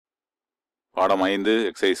பாடம் 5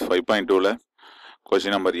 exercise 5.2ல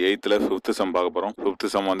question number 8ல 5th some பார்க்க போகிறோம். 5th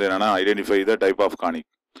சம் வந்து என்னன்னா ஐடென்டிஃபை த டைப் ஆஃப் கானிக்.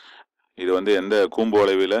 இது வந்து எந்த கூம்பு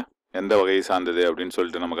வளைவில் எந்த வகையை சார்ந்தது அப்படின்னு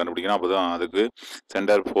சொல்லிட்டு நம்ம கண்டுபிடிக்கணும். அப்போ தான் அதுக்கு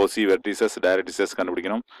சென்டர், போசி, வெர்டிசஸ், டைரக்ட்ரிசஸ்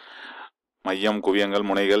கண்டுபிடிக்கணும். மையம், குவியங்கள்,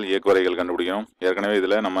 முனைகள், இயக்குவரைகள் கண்டுபிடிக்கணும். ஏற்கனவே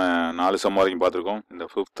இதில் நம்ம 4 சம் வரைக்கும் பார்த்துருக்கோம். இந்த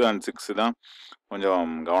 5th and 6th தான்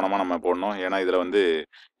கொஞ்சம் கவனமாக நம்ம போடணும். ஏன்னா இதில் வந்து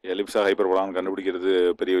எலிப்ஸா ஹைப்பர்போலான்னு கண்டுபிடிக்கிறது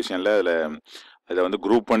பெரிய விஷயம் இல்லை. இதை வந்து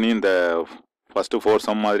குரூப் பண்ணி இந்த ஃபஸ்ட்டு 4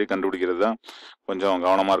 சம் மாதிரி கண்டுபிடிக்கிறது தான் கொஞ்சம்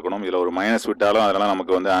கவனமாக இருக்கணும். இதில் ஒரு மைனஸ் விட்டாலும் அதனால்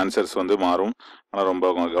நமக்கு வந்து ஆன்சர்ஸ் வந்து மாறும். ஆனால் ரொம்ப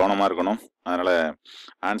கவனமாக இருக்கணும். அதனால்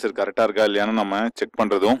ஆன்சர் கரெக்டாக இருக்கா இல்லையான்னு நம்ம செக்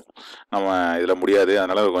பண்ணுறதும் நம்ம இதில் முடியாது.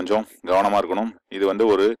 அதனால் கொஞ்சம் கவனமாக இருக்கணும். இது வந்து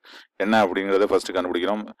ஒரு என்ன அப்படிங்கிறத ஃபஸ்ட்டு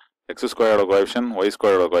கண்டுபிடிக்கணும். எக்ஸ் ஸ்கொயரோட கோஎஃபிஷியன்ட், ஒய்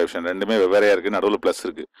ஸ்கொயரோட கோஎஃபிஷியன்ட் ரெண்டுமே வெவ்வேறையாக இருக்குது, நடுவில் ப்ளஸ்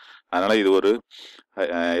இருக்குது. அதனால் இது ஒரு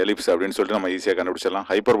எலிப்ஸ் அப்படின்னு சொல்லிட்டு நம்ம ஈஸியாக கண்டுபிடிச்சிடலாம்.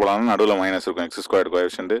 ஹைப்பர்போலானா நடுவில் மைனஸ் இருக்கும், X square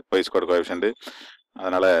coefficient, Y square coefficient.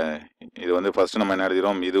 அதனால் இது வந்து ஃபஸ்ட்டு நம்ம என்ன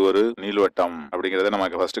எழுதிடும், இது ஒரு நீள்வட்டம் அப்படிங்கிறத நம்ம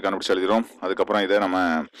ஃபஸ்ட்டு கண்டுபிடிச்சி எழுதிடும். அதுக்கப்புறம் இதை நம்ம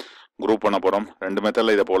குரூப் பண்ண போகிறோம். 2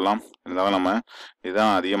 மெத்தடில் இதை போடலாம். இருந்தாலும் நம்ம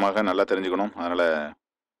இதுதான் அதிகமாக நல்லா தெரிஞ்சுக்கணும். அதனால்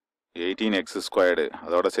 18x²,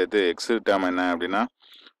 அதோட சேர்த்து எக்ஸ் டேர்ம் என்ன அப்படின்னா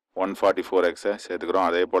 144xை சேர்த்துக்கிறோம்.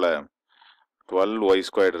 அதே போல்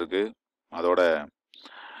 12y² இருக்குது, அதோட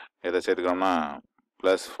எதை சேர்த்துக்கிறோம்னா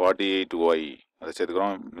ப்ளஸ் 48y அதை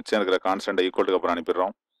சேர்த்துக்கிறோம். மிச்சம் இருக்கிற கான்ஸ்டன்ட் ஈக்குவலுக்கு அப்புறம்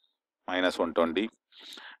அனுப்பிடுறோம், -120.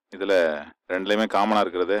 இதில் ரெண்டுலேயுமே காமனாக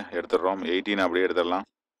இருக்கிறத எடுத்துடுறோம். 18 அப்படியே எடுத்துடலாம்.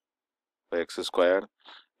 இப்போ x²,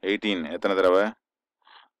 18 எத்தனை தடவை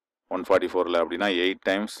 144ல் அப்படின்னா 8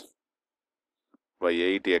 டைம்ஸ் பை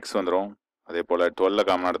 8x வந்துடும். அதே போல் 12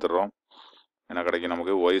 காமனாக எடுத்துடுறோம். என்ன கிடைக்கும்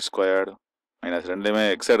நமக்கு, y² மைனஸ் ரெண்டுலேயுமே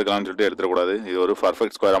எக்ஸ் எடுக்கலாம்னு சொல்லிட்டு எடுத்துடக்கூடாது. இது ஒரு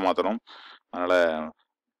பர்ஃபெக்ட் ஸ்கொயராக மாற்றணும். அதனால்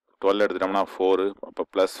 12 எடுத்துட்டோம்னா 4, அப்போ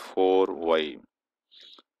ப்ளஸ் 4y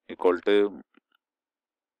ஈக்குவல் டு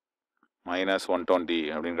 -120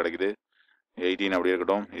 அப்படின்னு கிடைக்குது. 18 அப்படியே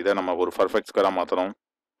இருக்கட்டும். இதை நம்ம ஒரு பர்ஃபெக்ட் ஸ்கொயராக மாற்றணும்,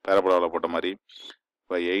 பேரபோலாவில் போட்ட மாதிரி.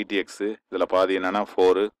 இப்போ 8x, இதில் பாதி என்னென்னா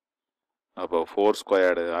 4, அப்போ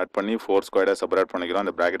 4² ஆட் பண்ணி 4² செப்பரேட் பண்ணிக்கிறோம்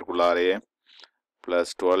இந்த ப்ராக்கெட்டுக்குள்ளாரையே.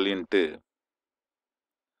 Plus 12 into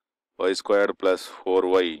y² plus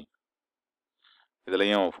 4y,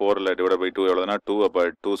 இதுலேயும் 4ல் டிவைட் பை 2 எவ்வளோதுன்னா 2, அப்போ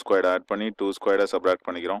 2² ஆட் பண்ணி 2² செப்பரேட்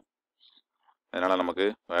பண்ணிக்கிறோம். அதனால் நமக்கு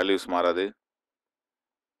வேல்யூஸ் மாறாது,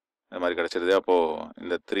 இந்த மாதிரி கிடச்சிருது. அப்போது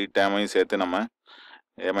இந்த 3 டேமையும் சேர்த்து நம்ம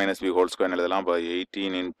a-b² எழுதலாம். அப்போ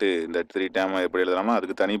 18 இன்ட்டு இந்த 3 டேமை எப்படி எழுதலாம்னா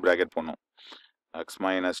அதுக்கு தனி ப்ராக்கெட் போடணும்.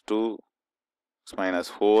 x-2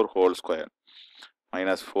 x-4 ஹோல் ஸ்கொயர்,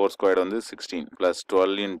 -4² வந்து 16 ப்ளஸ்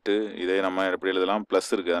 12 இன்ட்டு இதே நம்ம எப்படி எழுதலாம், ப்ளஸ்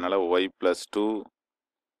இருக்குது அதனால் y+2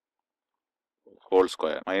 ஹோல்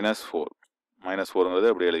ஸ்கொயர் -4ங்கிறது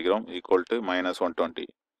அப்படி எழுதிக்கிறோம், ஈக்குவல் டு -120.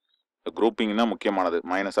 குரூப்பிங்னா முக்கியமானது,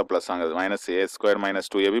 மைனஸாக ப்ளஸ் ஆகுது. -a²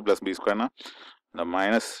 -2ab ப்ளஸ் b²னா இந்த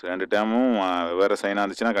மைனஸ் 2 டேமும் வேறு சைனாக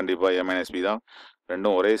இருந்துச்சுன்னா கண்டிப்பாக a-b தான்.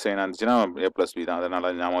 ரெண்டும் ஒரே சைனாக இருந்துச்சுன்னா a+b தான். அதனால்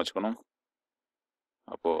ஞாபகம் வச்சுக்கணும்.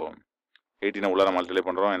 அப்போது 18 உள்ளார மல்டிப்ளை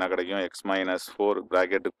பண்ணுறோம். என்ன கிடைக்கும், x-4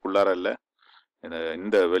 ப்ராக்கெட்டுக்குள்ளார இல்லை,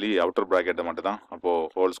 இந்த வெளி அவுட்டர் ப்ராக்கெட்டை மட்டும் தான். அப்போது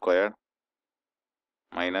ஹோல் ஸ்கொயர்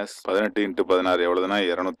 -18 இன்ட்டு 16 எவ்வளோதுன்னா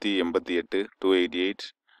 288, 288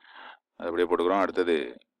 அது அப்படியே போட்டுக்கிறோம். அடுத்தது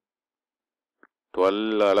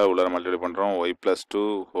 12ஆல் உள்ளார மல்டிப்ளை பண்ணுறோம், y+2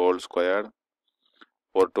 ஹோல் ஸ்கொயர்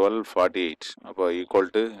 412 48, அப்போ ஈக்குவல்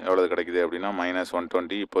டு எவ்வளோ கிடைக்குது அப்படின்னா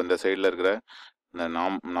 -120. இப்போ இந்த சைடில் இருக்கிற இந்த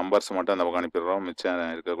நம்பர்ஸ் மட்டும் அந்த பக்கம் அனுப்பிடுறோம். மிச்சம்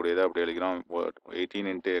இருக்கக்கூடியதை அப்படி எழுதிக்கிறோம். 18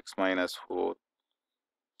 into x-4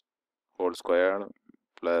 whole square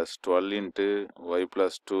plus 12 into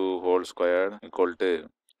y+2 whole square equal to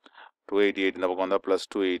 288. இந்த பக்கம் வந்தால் ப்ளஸ்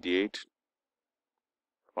 288,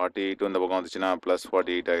 48 இந்த பக்கம் வந்துச்சுன்னா ப்ளஸ்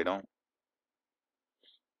 48 ஆகிடும்,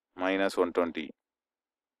 -120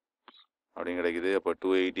 அப்படின்னு கிடைக்குது. அப்போ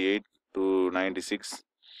 288, 296,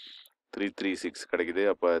 336 கிடைக்குது.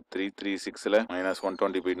 அப்போ 336ல்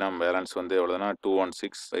 -120 போயிட்டுனா பேலன்ஸ் வந்து எவ்வளோதுன்னா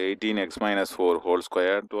 216. 18x-4 whole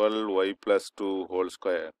square 12y+2 whole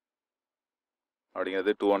square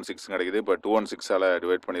அப்படிங்கிறது 216 கிடைக்குது. இப்போ 216ஆல்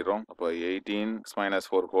டிவைட் பண்ணிடுறோம். அப்போ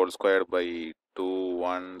 18x-4 whole square by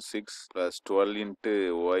 216 plus 12 into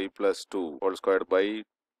y+2 whole square by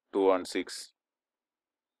 216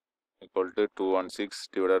 equal to 216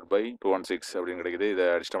 divided by 216 அப்படின்னு கிடைக்குது. இதை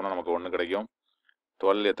அடிச்சிட்டோம்னா நமக்கு 1 கிடைக்கும்.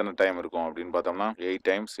 12 எத்தனை டைம் இருக்கும் அப்படின்னு பார்த்தோம்னா 8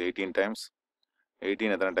 டைம்ஸ், 18 டைம்ஸ்.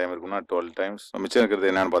 18 எத்தனை டைம் இருக்கும்னா 12 டைம்ஸ். மிச்சம் இருக்கிறது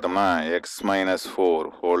என்னன்னு பார்த்தோம்னா x-4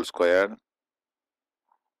 whole square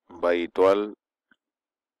by 12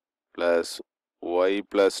 plus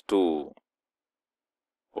y+2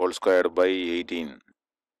 whole square by 18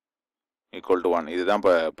 equal to 1. இதுதான்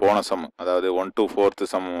இப்போ போன சம், அதாவது 1 to 4th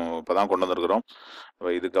சம் இப்போ தான் கொண்டு வந்துருக்குறோம்.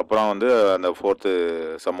 இதுக்கப்புறம் வந்து அந்த 4th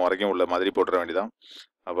சம் வரைக்கும் உள்ள மாதிரி போட்டுற வேண்டியதான்.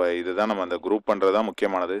 அப்போ இதுதான் நம்ம அந்த குரூப் பண்ணுறது தான்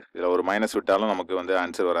முக்கியமானது. இதில் ஒரு மைனஸ் விட்டாலும் நமக்கு வந்து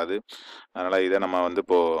ஆன்சர் வராது. அதனால் இதை நம்ம வந்து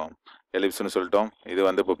இப்போது எலிப்ஸ்னு சொல்லிட்டோம். இது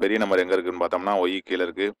வந்து இப்போ பெரிய நம்பர் எங்கே இருக்குதுன்னு பார்த்தோம்னா ஒய் கீழே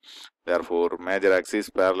இருக்குது. Therefore major axis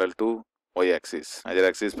parallel to Y axis, major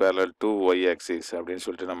axis parallel to Y axis அப்படின்னு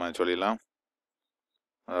சொல்லிட்டு நம்ம சொல்லிடலாம்.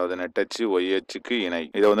 அதாவது நெட் அச்சு ஒய் அச்சுக்கு இணை.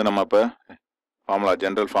 இதை வந்து நம்ம இப்போ ஃபார்முலா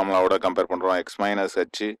ஜென்ரல் ஃபார்முலாவோட கம்பேர் பண்ணுறோம். X minus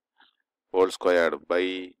H whole squared by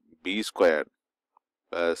B squared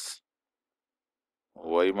plus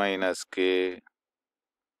Y minus K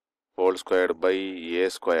whole squared by A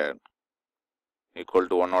squared equal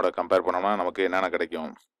to 1ஓட compare பண்ணோம்னா நமக்கு என்னென்ன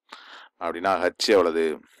கிடைக்கும் அப்படின்னா ஹச் எவ்வளவு,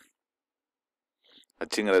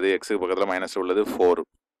 ஹச்சுங்கிறது எக்ஸுக்கு பக்கத்தில் மைனஸ் உள்ளது 4,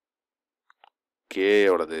 கே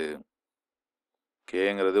எவ்வளவு,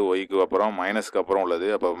 கேங்கிறது ஒய்க்கு அப்புறம் மைனஸ்க்கு அப்புறம் உள்ளது,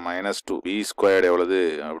 அப்போ -2. பி ஸ்கொயர்டு எவ்வளவு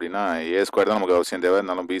அப்படின்னா ஏ ஸ்கொயர்டு தான் நமக்கு அவசியம் தேவை.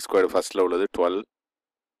 இருந்தாலும் பி ஸ்கொயர்டு ஃபர்ஸ்ட்ல உள்ளது 12,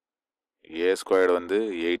 ஏ ஸ்கொயர்டு வந்து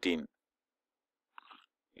 18,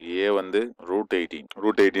 ஏ வந்து √18.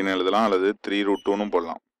 √18 எழுதலாம் அல்லது 3√2ன்னு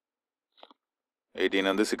போடலாம். 18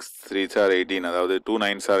 வந்து 6 3s are 18, அதாவது 2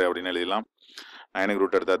 9s are அப்படின்னு எழுதிடலாம். 9க்கு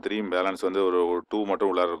ரூட் எடுத்தால் 3, பேலன்ஸ் வந்து ஒரு 2 மட்டும்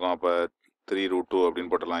உள்ளார இருக்கும். அப்போ 3√2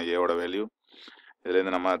 அப்படின்னு போட்டுடலாம் ஏவோட வேல்யூ.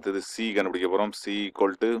 இதுலேருந்து நம்ம அடுத்தது சி கண்டுபிடிக்க போகிறோம். C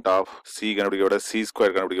equal to of C கண்டுபிடிக்க விட சி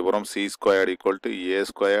ஸ்கொயர் கண்டுபிடிக்க போகிறோம். C squared equal to A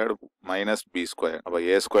squared minus B square. அப்போ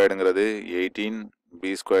ஏ ஸ்கொயர்டுங்கிறது 18,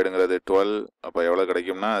 பி ஸ்கொயர்டுங்கிறது 12. அப்போ எவ்வளோ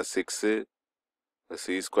கிடைக்கும்னா 6.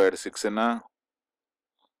 சி ஸ்கொயர்டு 6ன்னா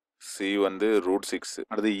சி வந்து √6.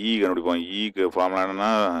 அடுத்து இ கண்டுபிடிப்போம். இக்கு ஃபார்முலா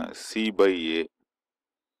என்னன்னா சி பை ஏ.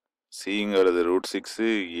 சிங்கிறது √6,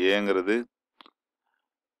 ஏங்கிறது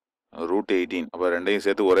 √18. அப்போ ரெண்டையும்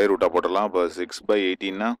சேர்த்து ஒரே ரூட்டாக போட்டுடலாம். அப்போ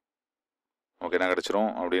 6/18னா நமக்கு என்ன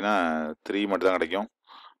கிடச்சிரும் அப்படின்னா 3 மட்டும் தான் கிடைக்கும்.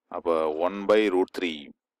 அப்போ 1/√3,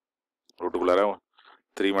 ரூட்டுக்குள்ளார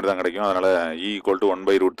 3 மட்டும் தான் கிடைக்கும். அதனால் இ ஈக்குவல் டு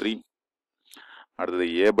 1/√3. அடுத்தது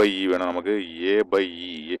ஏ பை இ வேணும் நமக்கு. ஏ பை இ,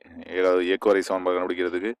 ஏதாவது ஏக்கு வரை சமன்பாடு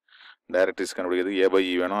கண்டுபிடிக்கிறதுக்கு, டைரக்ட்ரிக்ஸ் கண்டுபிடிக்கிறதுக்கு ஏ பை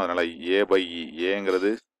இ வேணும். அதனால் ஏ பை இ,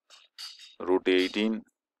 ஏங்கிறது √18,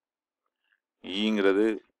 ஈங்கிறது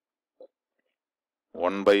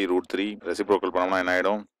 1/√3. ரெசிப்ரோக்கல் பண்ணோம்னா என்ன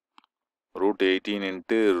ஆகிடும், √18 ×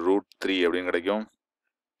 √3 அப்படின்னு கிடைக்கும்.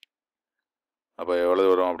 அப்போ எவ்வளோ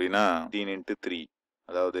வரும் அப்படின்னா 18 × 3,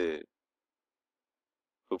 அதாவது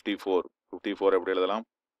 54. 54 எப்படி எழுதலாம்,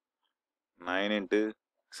 9 ×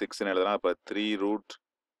 6ன்னு எழுதலாம். அப்போ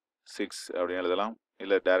 3√6 அப்படின்னு எழுதலாம்.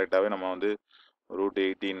 இல்லை டைரெக்டாகவே நம்ம வந்து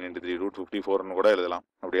 √18 × 3 √54ன்னு கூட எழுதலாம்.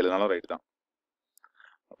 அப்படி எழுதினாலும் ரைட் தான்.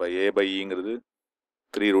 அப்போ ஏ பை இங்கிறது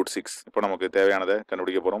 3√6. இப்போ நமக்கு தேவையானதை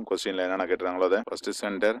கண்டுபிடிக்க போகிறோம். கொஸ்டினில் என்னென்ன கேட்டுறாங்களோ அதை ஃபஸ்ட்டு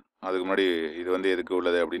சென்டர். அதுக்கு முன்னாடி இது வந்து எதுக்கு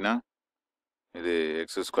உள்ளது அப்படின்னா, இது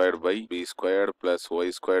X squared by B squared plus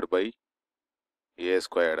Y squared by A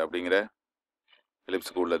squared அப்படிங்கிற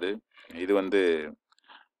எலிப்ஸுக்கு உள்ளது. இது வந்து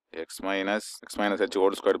X minus H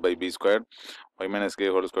whole squared by B squared Y minus K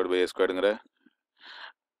whole squared by ஏ ஸ்கொயர்டுங்கிற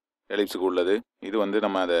எலிப்ஸுக்கு உள்ளது. இது வந்து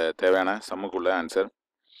நம்ம அதை தேவையான சம்முக்குள்ள ஆன்சர்.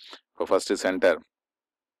 இப்போ ஃபஸ்ட்டு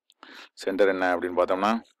சென்டர் என்ன அப்படின்னு பார்த்தோம்னா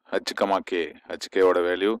H comma K. H கேவோட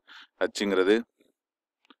value, ஹச்சுங்கிறது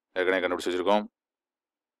ஏற்கனவே கண்டுபிடிச்சி வச்சுருக்கோம்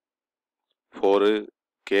 4,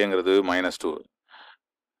 கேங்கிறது -2,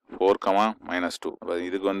 4, -2. அப்போ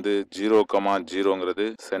இதுக்கு வந்து 0, 0ங்கிறது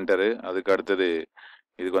சென்டரு. அதுக்கு அடுத்தது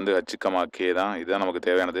இதுக்கு வந்து ஹச் கமா கே தான், இதுதான் நமக்கு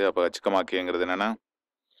தேவையானது. அப்போ ஹச் கமா கேங்கிறது என்னென்னா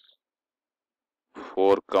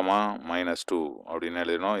 4, -2 அப்படின்னு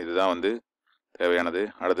எழுதணும். இதுதான் வந்து தேவையானது.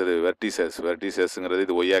 அடுத்தது வெர்டிசஸ்ங்கிறது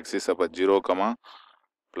இது ஒய் ஆக்சிஸ். அப்போ 0,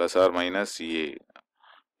 ± ஏ.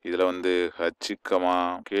 இதில் வந்து ஹச்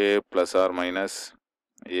கே ±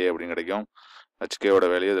 ஏ அப்படின்னு கிடைக்கும். ஹச்கேவோட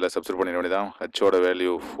வேல்யூ இதில் சப்ஸ்டிட் பண்ணிட வேண்டியதான். ஹச்சோட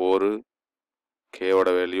வேல்யூ 4, கேவோட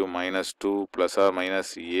வேல்யூ -2 ±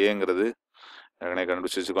 ஏங்கிறது ஏற்கனவே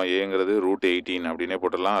கண்டுபிடிச்சி வச்சுக்கோம். ஏங்கிறது √18 அப்படின்னே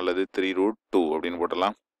போட்டுடலாம், அல்லது 3√2 அப்படின்னு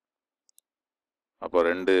போட்டுடலாம். அப்போ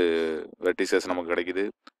 2 வெர்டிசஸ் நமக்கு கிடைக்குது.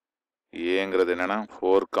 ஏங்கிறது என்னென்னா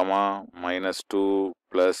 4, -2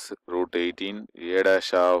 + √18, ஏ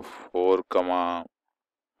டேஷ் ஆஃப் 4,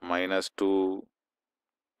 -2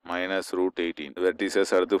 -√18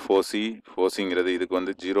 வெர்டிசஸ். அடுத்து 4C. 4Cங்கிறது இதுக்கு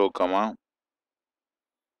வந்து 0, ±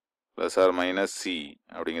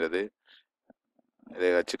 அப்படிங்கிறது. இதே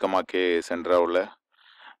ஹச் கே சென்டராக உள்ள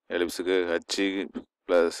எலிப்ஸுக்கு ஹச்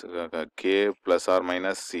ப்ளஸ் கே ±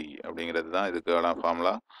 அப்படிங்கிறது தான் இதுக்கான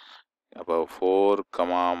ஃபார்முலா. அப்போ 4,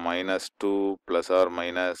 -2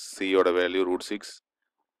 ± சியோட வேல்யூ √6.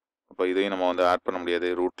 அப்போ இதையும் நம்ம வந்து ஆட் பண்ண முடியாது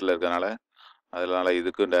ரூட்டில் இருக்கிறதுனால. அதனால்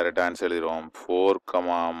இதுக்கும் டைரெக்டாக ஆன்சர் எழுதிடுவோம். 4,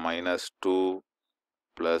 -2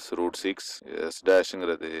 + √6. எஸ்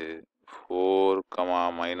டேஷுங்கிறது 4,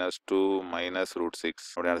 -2 -√6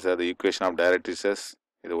 அப்படின்னு சார். அது ஈக்குவேஷன் ஆஃப் டைரக்ட்ரிக்ஸஸ்.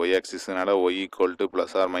 இது Y ஆக்சிஸ்னால Y equal to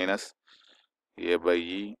 +or - A by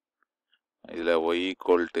இ. இதில் Y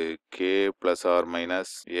equal to K plus R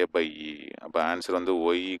minus A by இ. அப்போ ஆன்சர் வந்து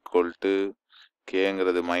Y equal to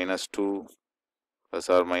கேங்கிறது -2 plus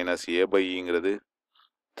R minus A by இங்கிறது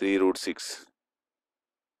 3√6.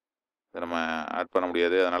 இதை நம்ம ஆட் பண்ண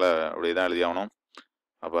முடியாது, அதனால் அப்படியே தான் எழுதி ஆகணும்.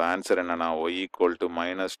 அப்போ ஆன்சர் என்னென்னா ஒய் ஈக்குவல் டு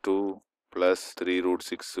 -2 ப்ளஸ்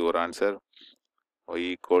 3√6 ஒரு answer. Y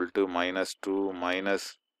equal to -2 minus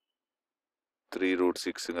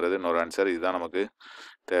 3√6ங்கிறது இன்னொரு ஆன்சர். இதுதான் நமக்கு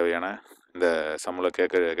தேவையான இந்த சம்மில்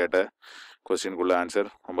கேட்ட கொஸ்டினுக்குள்ள ஆன்சர்.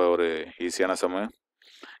 ரொம்ப ஒரு ஈஸியான சம்மு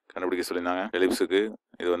கண்டுபிடிக்க சொல்லியிருந்தாங்க எலிப்ஸுக்கு.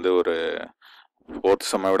 இது வந்து ஒரு 4th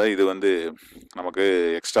சம்மை விட இது வந்து நமக்கு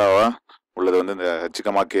எக்ஸ்ட்ராவாக உள்ளது வந்து இந்த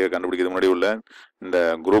ஹெச்சுக்கமா கே கண்டுபிடிக்கிறது முன்னாடி உள்ள இந்த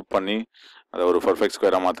குரூப் பண்ணி அதை ஒரு பர்ஃபெக்ட்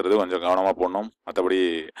ஸ்கொயராக மாற்றுறது கொஞ்சம் கவனமாக போடணும். மற்றபடி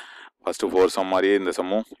ஃபஸ்ட்டு 4 சம் மாதிரியே இந்த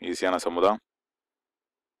சம்மும் ஈஸியான சம்மு தான்.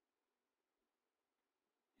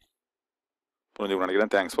 புரிஞ்சுக்கணும்னு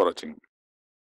நினைக்கிறேன். தேங்க்ஸ் ஃபார் வாட்சிங்.